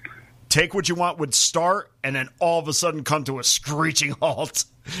 Take What You Want would start and then all of a sudden come to a screeching halt.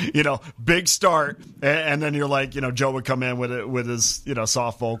 Big start, and then you're like, Joe would come in with his,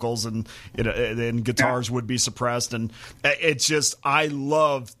 soft vocals, and and guitars would be suppressed, and it's just, I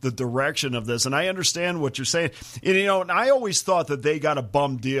love the direction of this, and I understand what you're saying, and I always thought that they got a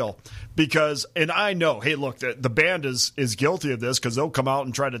bum deal because, and I know, hey, look, the band is guilty of this because they'll come out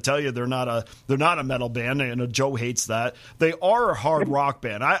and try to tell you they're not a metal band, and Joe hates that. They are a hard rock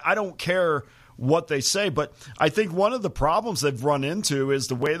band. I don't care what they say, but I think one of the problems they've run into is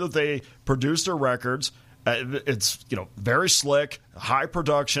the way that they produce their records. It's very slick, high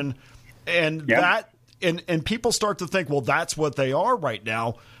production, and that and people start to think, well, that's what they are right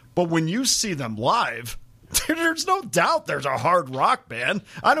now. But when you see them live, there's no doubt there's a hard rock band.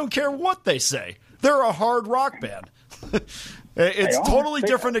 I don't care what they say; they're a hard rock band. It's totally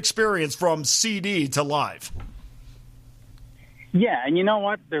different experience from CD to live. Yeah, and you know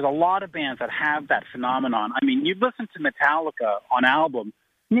what? There's a lot of bands that have that phenomenon. I mean, you listen to Metallica on album,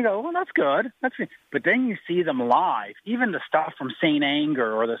 and you go, well, that's good. But then you see them live, even the stuff from Saint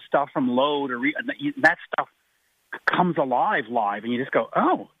Anger or the stuff from Load, that stuff comes alive live, and you just go,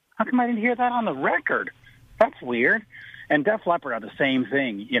 oh, how come I didn't hear that on the record? That's weird. And Def Leppard are the same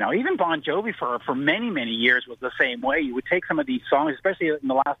thing. Even Bon Jovi for many, many years was the same way. You would take some of these songs, especially in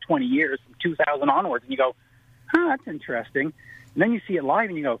the last 20 years, from 2000 onwards, and you go, oh, that's interesting. And then you see it live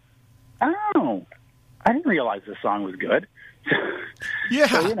and you go, oh, I didn't realize this song was good.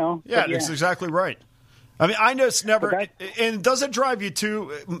 That's exactly right. I mean, I just never, and does it drive you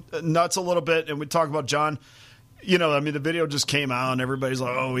too nuts a little bit? And we talk about John, the video just came out and everybody's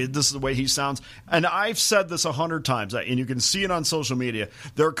like, oh, this is the way he sounds. And I've said this 100 times, and you can see it on social media.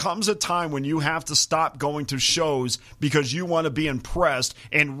 There comes a time when you have to stop going to shows because you want to be impressed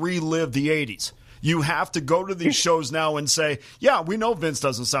and relive the 80s. You have to go to these shows now and say, yeah, we know Vince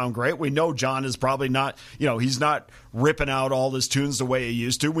doesn't sound great. We know John is probably not, he's not ripping out all his tunes the way he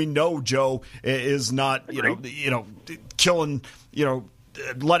used to. We know Joe is not, killing,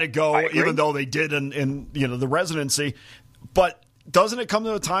 Let It Go, even though they did in the residency. But doesn't it come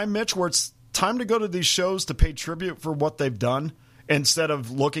to a time, Mitch, where it's time to go to these shows to pay tribute for what they've done instead of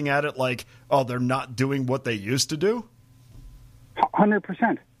looking at it like, oh, they're not doing what they used to do?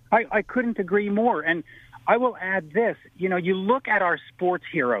 100%. I couldn't agree more. And I will add this. You look at our sports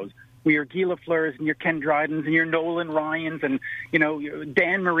heroes, your Guy Lafleurs and your Ken Drydens and your Nolan Ryans and,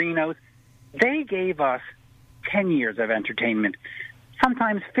 Dan Marinos. They gave us 10 years of entertainment,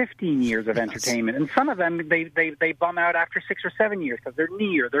 sometimes 15 years of entertainment. And some of them, they bum out after 6 or 7 years because their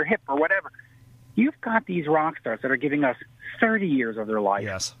knee or their hip or whatever. You've got these rock stars that are giving us 30 years of their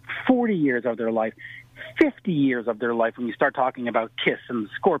life, 40 years of their life, 50 years of their life when you start talking about Kiss and the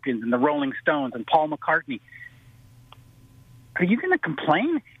Scorpions and the Rolling Stones and Paul McCartney. Are you going to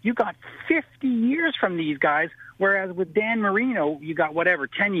complain? You got 50 years from these guys, whereas with Dan Marino, you got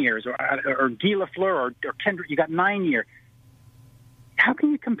 10 years, or Guy Lafleur or Kendrick, you got 9 years. How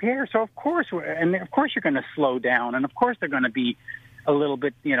can you compare? So, of course you're going to slow down, and of course they're going to be a little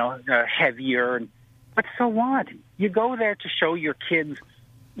bit, heavier. But so what? You go there to show your kids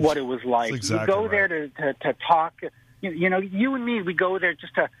what it was like. Exactly, you go there to talk. You and me, we go there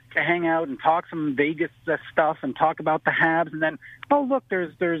just to hang out and talk some Vegas stuff and talk about the Habs, and then, oh, look,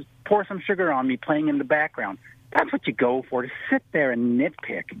 there's Pour Some Sugar on Me playing in the background. That's what you go for, to sit there and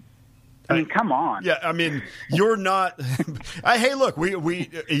nitpick. I mean, come on. Yeah, I mean, you're not. Hey, look,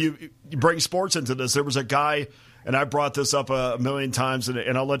 you bring sports into this. There was a guy, and I brought this up a million times,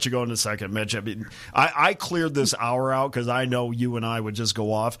 and I'll let you go in a second, Mitch. I mean, I cleared this hour out because I know you and I would just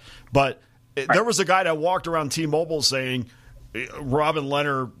go off. But there was a guy that walked around T-Mobile saying, Robin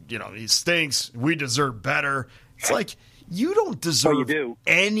Leonard, he stinks. We deserve better. It's like, you don't deserve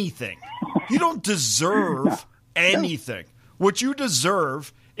anything. You don't deserve anything. What you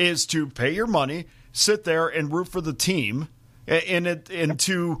deserve is to pay your money, sit there and root for the team, and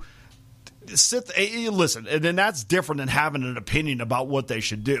to listen. And then that's different than having an opinion about what they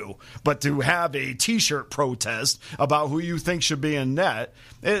should do. But to have a T-shirt protest about who you think should be in net,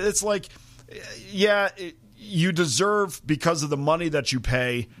 it's like, you deserve, because of the money that you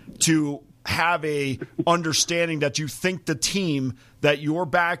pay, to have a understanding that you think the team that you're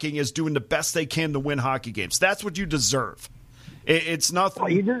backing is doing the best they can to win hockey games. That's what you deserve. It's nothing.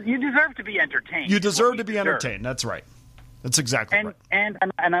 Well, you deserve to be entertained. You deserve to be entertained. That's right. That's exactly right. And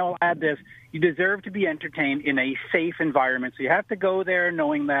I will add this. You deserve to be entertained in a safe environment. So you have to go there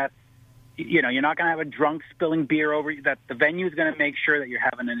knowing that, you're not going to have a drunk spilling beer over you, that the venue is going to make sure that you're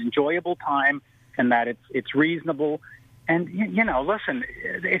having an enjoyable time and that it's reasonable. And, listen,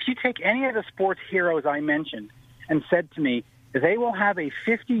 if you take any of the sports heroes I mentioned and said to me, they will have a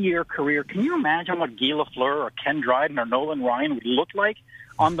 50-year career. Can you imagine what Guy Lafleur or Ken Dryden or Nolan Ryan would look like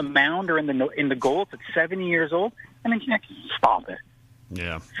on the mound or in the goals at 70 years old? I mean, stop it.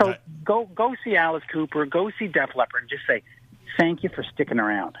 Yeah. So go see Alice Cooper, go see Def Leppard, and just say, thank you for sticking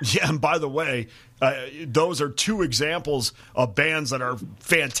around. Yeah, and by the way, those are two examples of bands that are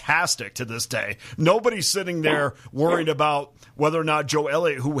fantastic to this day. Nobody's sitting there worried about whether or not Joe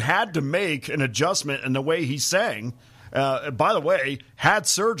Elliott, who had to make an adjustment in the way he sang, by the way, had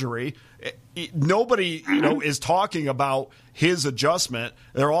surgery. Nobody, is talking about his adjustment.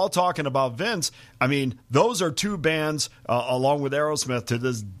 They're all talking about Vince. I mean, those are two bands, along with Aerosmith, to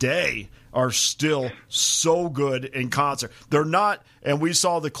this day, are still so good in concert. They're not, and we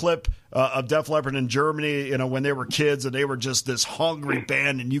saw the clip of Def Leppard in Germany, when they were kids, and they were just this hungry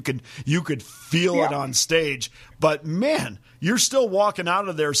band, and you could feel it on stage. But man, you're still walking out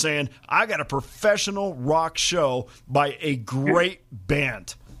of there saying, I got a professional rock show by a great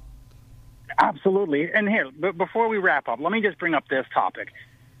band. Absolutely. And here, before we wrap up, let me just bring up this topic.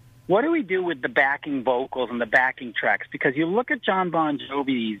 What do we do with the backing vocals and the backing tracks? Because you look at John Bon Jovi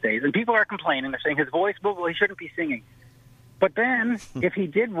these days, and people are complaining. They're saying his voice, well, he shouldn't be singing. But then, if he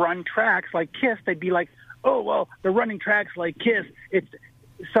did run tracks like Kiss, they'd be like, oh, well, they're running tracks like Kiss.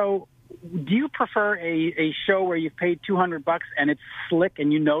 So do you prefer a show where you've paid $200 and it's slick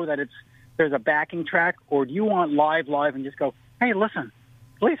and you know that there's a backing track? Or do you want live and just go, hey, listen,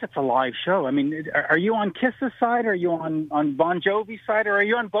 at least it's a live show. I mean, are you on Kiss's side, or are you on Bon Jovi's side, or are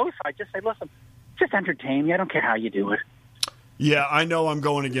you on both sides? Just say, listen, just entertain me. I don't care how you do it. Yeah, I know I'm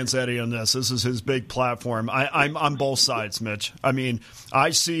going against Eddie on this. This is his big platform. I'm on both sides, Mitch. I mean, I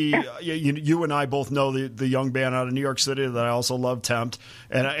see you and I both know the young band out of New York City that I also love, Tempt,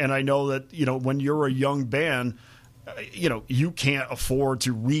 and I know that when you're a young band, you can't afford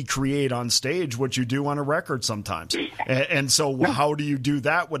to recreate on stage what you do on a record sometimes. And so how do you do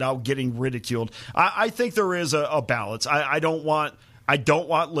that without getting ridiculed? I think there is a balance. I don't want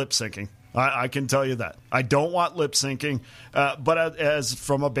lip syncing. I can tell you that. I don't want lip syncing. But as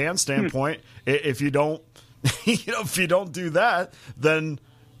from a band standpoint, if you don't, if you don't do that, then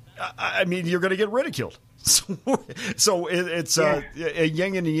I mean, you're going to get ridiculed. So it's a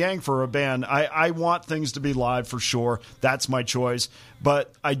yin and a yang for a band. I want things to be live for sure. That's my choice.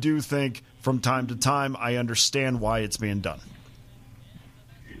 But I do think from time to time, I understand why it's being done.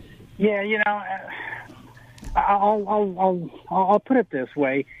 Yeah, I'll put it this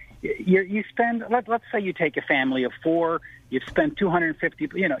way. You spend, let's say you take a family of 4, you've spent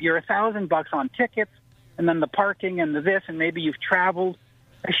 $250, you're $1,000 on tickets, and then the parking and the this, and maybe you've traveled.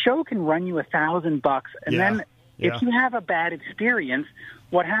 A show can run you $1,000, and then if you have a bad experience,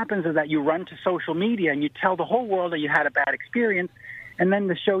 what happens is that you run to social media and you tell the whole world that you had a bad experience, and then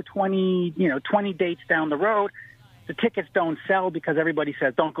the show 20 dates down the road, the tickets don't sell because everybody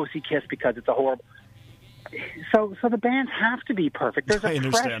says don't go see Kiss because it's a horrible. So the bands have to be perfect. There's a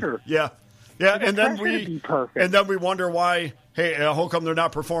pressure. Yeah, and then we wonder why. Hey, how come they're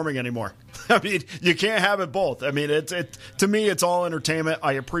not performing anymore? I mean, you can't have it both. I mean, to me, it's all entertainment.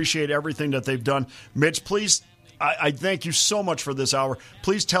 I appreciate everything that they've done. Mitch, please, I thank you so much for this hour.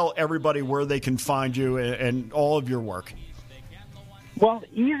 Please tell everybody where they can find you and all of your work. Well,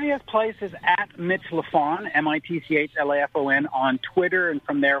 easiest place is at Mitch Lafon, MITCHLAFON, on Twitter, and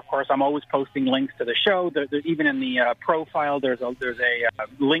from there, of course, I'm always posting links to the show. Even in the profile, there's a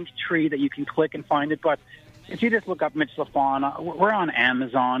link tree that you can click and find it. But if you just look up Mitch Lafon, we're on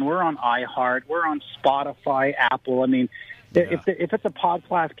Amazon, we're on iHeart, we're on Spotify, Apple. I mean, if it's a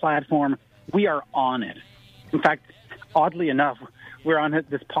podcast platform, we are on it. In fact, oddly enough, we're on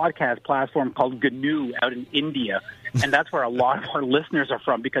this podcast platform called GNU out in India, and that's where a lot of our listeners are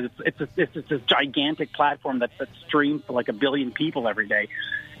from because it's this gigantic platform that streams to like 1 billion people every day.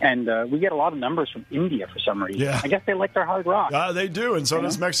 And we get a lot of numbers from India for some reason. Yeah. I guess they like their hard rock. They do, and so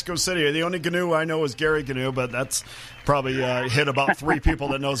does Mexico City. The only GNU I know is Gary GNU, but that's probably hit about 3 people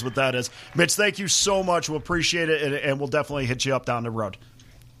that knows what that is. Mitch, thank you so much. We'll appreciate it, and we'll definitely hit you up down the road.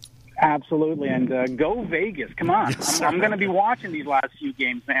 Absolutely, and go Vegas. Come on. Yes, I'm going to be watching these last few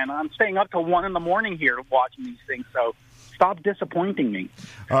games, man. I'm staying up till 1 a.m. here watching these things, so stop disappointing me.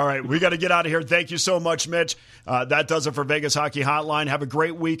 All right, we got to get out of here. Thank you so much, Mitch. That does it for Vegas Hockey Hotline. Have a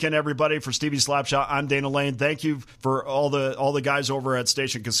great weekend, everybody. For Stevie Slapshot, I'm Dana Lane. Thank you for all the guys over at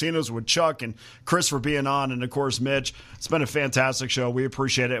Station Casinos with Chuck and Chris for being on, and, of course, Mitch. It's been a fantastic show. We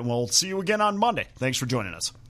appreciate it, and we'll see you again on Monday. Thanks for joining us.